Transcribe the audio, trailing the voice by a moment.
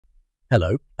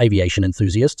Hello, aviation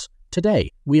enthusiasts.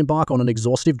 Today, we embark on an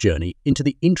exhaustive journey into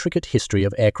the intricate history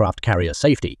of aircraft carrier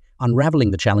safety,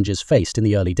 unraveling the challenges faced in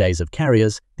the early days of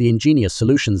carriers, the ingenious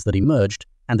solutions that emerged,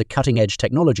 and the cutting-edge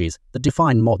technologies that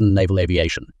define modern naval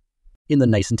aviation. In the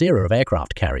nascent era of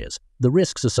aircraft carriers, the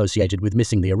risks associated with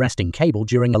missing the arresting cable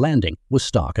during a landing were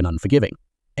stark and unforgiving.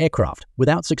 Aircraft,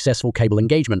 without successful cable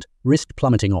engagement, risked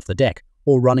plummeting off the deck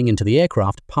or running into the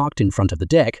aircraft parked in front of the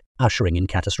deck, ushering in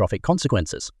catastrophic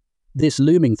consequences. This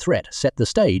looming threat set the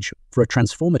stage for a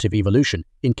transformative evolution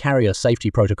in carrier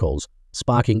safety protocols,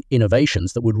 sparking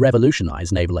innovations that would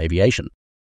revolutionize naval aviation.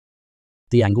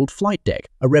 The angled flight deck,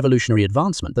 a revolutionary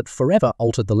advancement that forever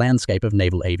altered the landscape of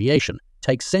naval aviation,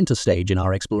 takes center stage in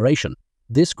our exploration.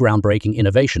 This groundbreaking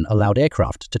innovation allowed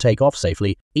aircraft to take off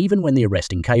safely even when the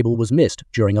arresting cable was missed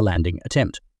during a landing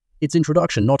attempt. Its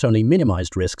introduction not only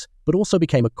minimized risks, but also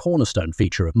became a cornerstone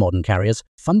feature of modern carriers,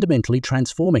 fundamentally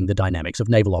transforming the dynamics of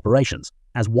naval operations,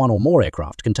 as one or more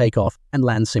aircraft can take off and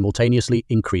land simultaneously,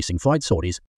 increasing flight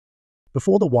sorties.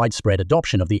 Before the widespread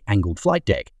adoption of the angled flight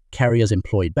deck, carriers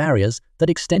employed barriers that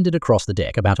extended across the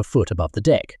deck about a foot above the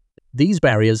deck. These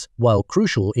barriers, while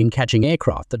crucial in catching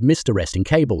aircraft that missed arresting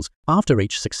cables, after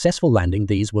each successful landing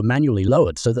these were manually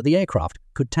lowered so that the aircraft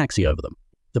could taxi over them.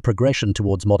 The progression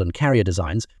towards modern carrier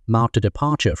designs marked a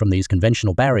departure from these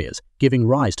conventional barriers, giving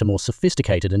rise to more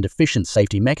sophisticated and efficient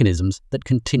safety mechanisms that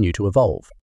continue to evolve.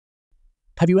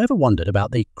 Have you ever wondered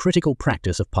about the critical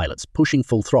practice of pilots pushing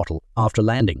full throttle after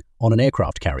landing on an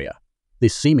aircraft carrier?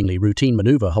 This seemingly routine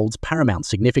maneuver holds paramount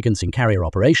significance in carrier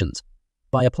operations.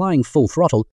 By applying full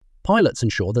throttle, pilots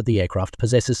ensure that the aircraft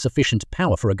possesses sufficient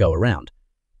power for a go-around,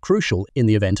 crucial in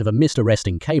the event of a missed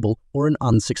arresting cable or an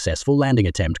unsuccessful landing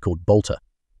attempt called bolter.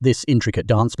 This intricate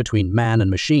dance between man and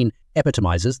machine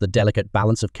epitomizes the delicate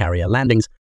balance of carrier landings.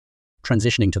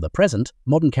 Transitioning to the present,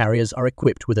 modern carriers are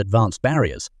equipped with advanced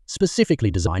barriers, specifically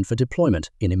designed for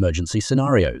deployment in emergency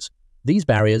scenarios. These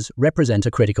barriers represent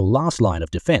a critical last line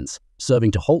of defense, serving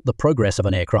to halt the progress of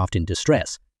an aircraft in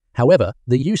distress. However,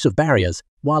 the use of barriers,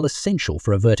 while essential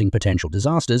for averting potential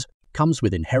disasters, comes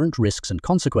with inherent risks and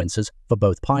consequences for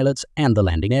both pilots and the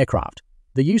landing aircraft.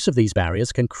 The use of these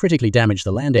barriers can critically damage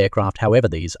the land aircraft. However,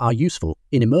 these are useful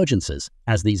in emergencies,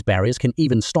 as these barriers can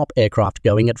even stop aircraft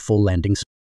going at full landing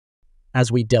speed. As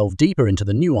we delve deeper into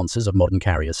the nuances of modern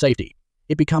carrier safety,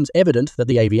 it becomes evident that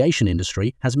the aviation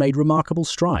industry has made remarkable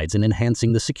strides in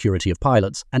enhancing the security of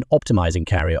pilots and optimizing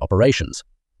carrier operations.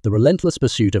 The relentless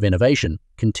pursuit of innovation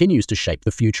continues to shape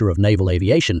the future of naval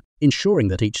aviation, ensuring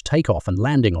that each takeoff and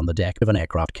landing on the deck of an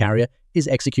aircraft carrier is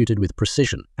executed with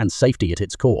precision and safety at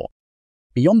its core.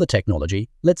 Beyond the technology,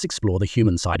 let's explore the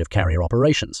human side of carrier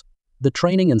operations. The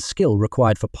training and skill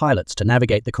required for pilots to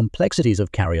navigate the complexities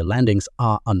of carrier landings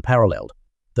are unparalleled.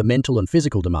 The mental and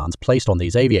physical demands placed on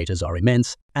these aviators are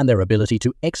immense, and their ability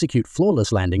to execute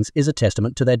flawless landings is a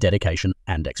testament to their dedication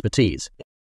and expertise.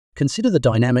 Consider the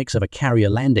dynamics of a carrier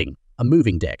landing, a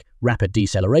moving deck, rapid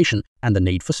deceleration, and the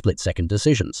need for split-second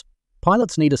decisions.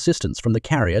 Pilots need assistance from the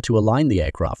carrier to align the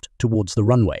aircraft towards the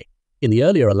runway. In the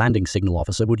earlier, a landing signal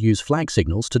officer would use flag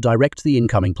signals to direct the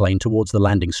incoming plane towards the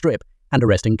landing strip and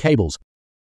arresting cables.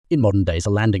 In modern days, a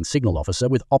landing signal officer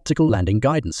with optical landing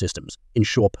guidance systems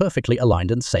ensure perfectly aligned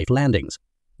and safe landings.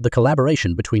 The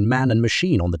collaboration between man and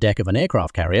machine on the deck of an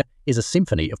aircraft carrier is a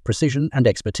symphony of precision and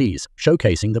expertise,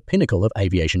 showcasing the pinnacle of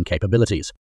aviation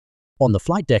capabilities. On the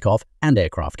flight deck of an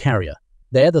aircraft carrier,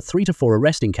 there are the 3 to 4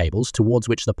 arresting cables towards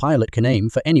which the pilot can aim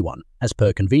for anyone, as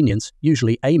per convenience,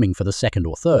 usually aiming for the second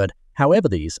or third. However,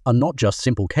 these are not just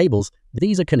simple cables.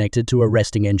 These are connected to a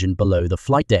resting engine below the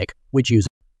flight deck, which uses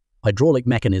hydraulic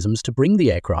mechanisms to bring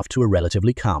the aircraft to a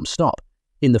relatively calm stop.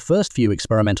 In the first few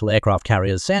experimental aircraft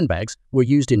carriers, sandbags were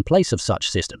used in place of such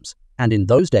systems, and in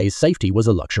those days safety was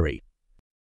a luxury.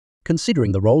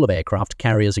 Considering the role of aircraft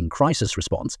carriers in crisis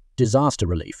response, disaster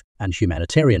relief, and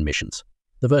humanitarian missions,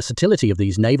 the versatility of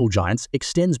these naval giants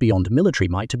extends beyond military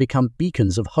might to become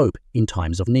beacons of hope in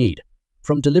times of need.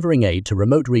 From delivering aid to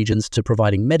remote regions to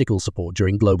providing medical support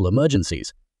during global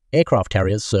emergencies, aircraft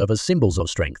carriers serve as symbols of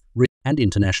strength and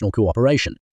international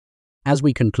cooperation. As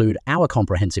we conclude our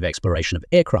comprehensive exploration of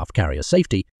aircraft carrier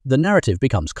safety, the narrative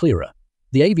becomes clearer.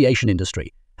 The aviation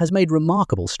industry has made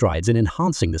remarkable strides in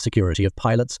enhancing the security of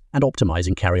pilots and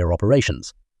optimizing carrier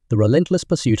operations. The relentless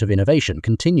pursuit of innovation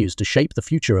continues to shape the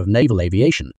future of naval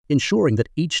aviation, ensuring that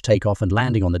each takeoff and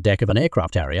landing on the deck of an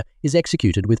aircraft carrier is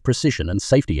executed with precision and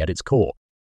safety at its core.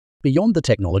 Beyond the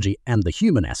technology and the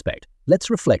human aspect, let's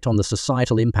reflect on the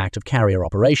societal impact of carrier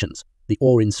operations. The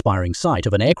awe-inspiring sight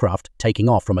of an aircraft taking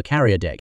off from a carrier deck